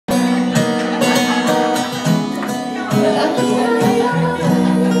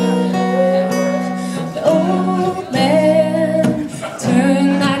The old man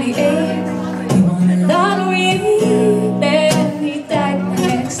turned 98. He won the lottery and he died the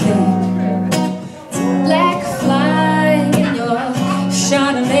next day. It's a black fly in your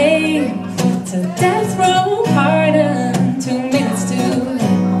Chardonnay. It's a death row pardon, 2 minutes too late.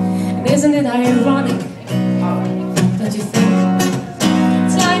 And isn't it ironic? Don't you think?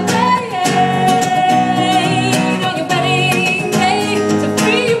 It's like rain on your wedding day. It's a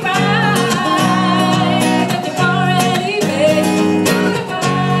free ride that you've already paid.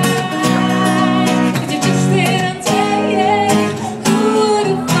 Goodbye, but you just didn't take. Who would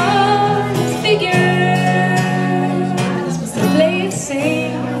have thought? Figured this was the play it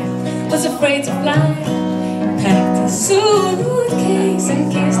safe. Was afraid to fly. Packed his suitcase and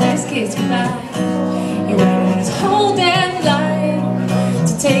kissed his kids goodbye. He waited his whole damn life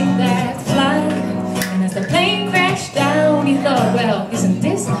to take that flight. And as the plane crashed down, he thought, well, isn't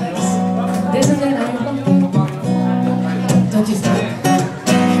this nice? Isn't it ironic? Don't you think?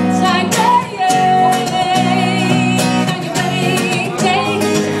 It's like rain on your wedding day.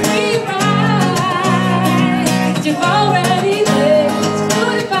 Free ride that you've already paid.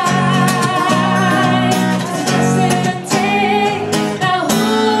 Goodbye, just didn't take. Now who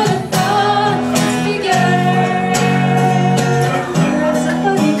would have thought? Figured life is a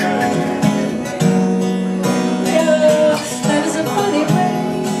funny way. Yeah, life is a funny way.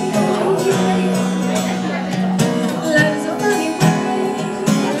 Life is a funny way.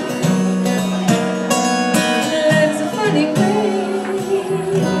 Life is a funny way.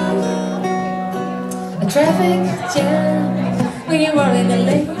 A traffic jam when you are in the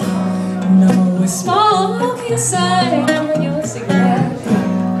lane. No smoke inside when you're a cigarette.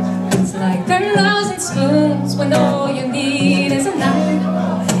 It's like 10,000 spoons when all you need is a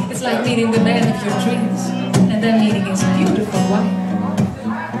knife. It's like meeting the man of your dreams and then meeting his beautiful wife.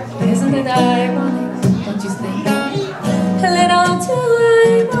 Isn't it ironic? Don't you think?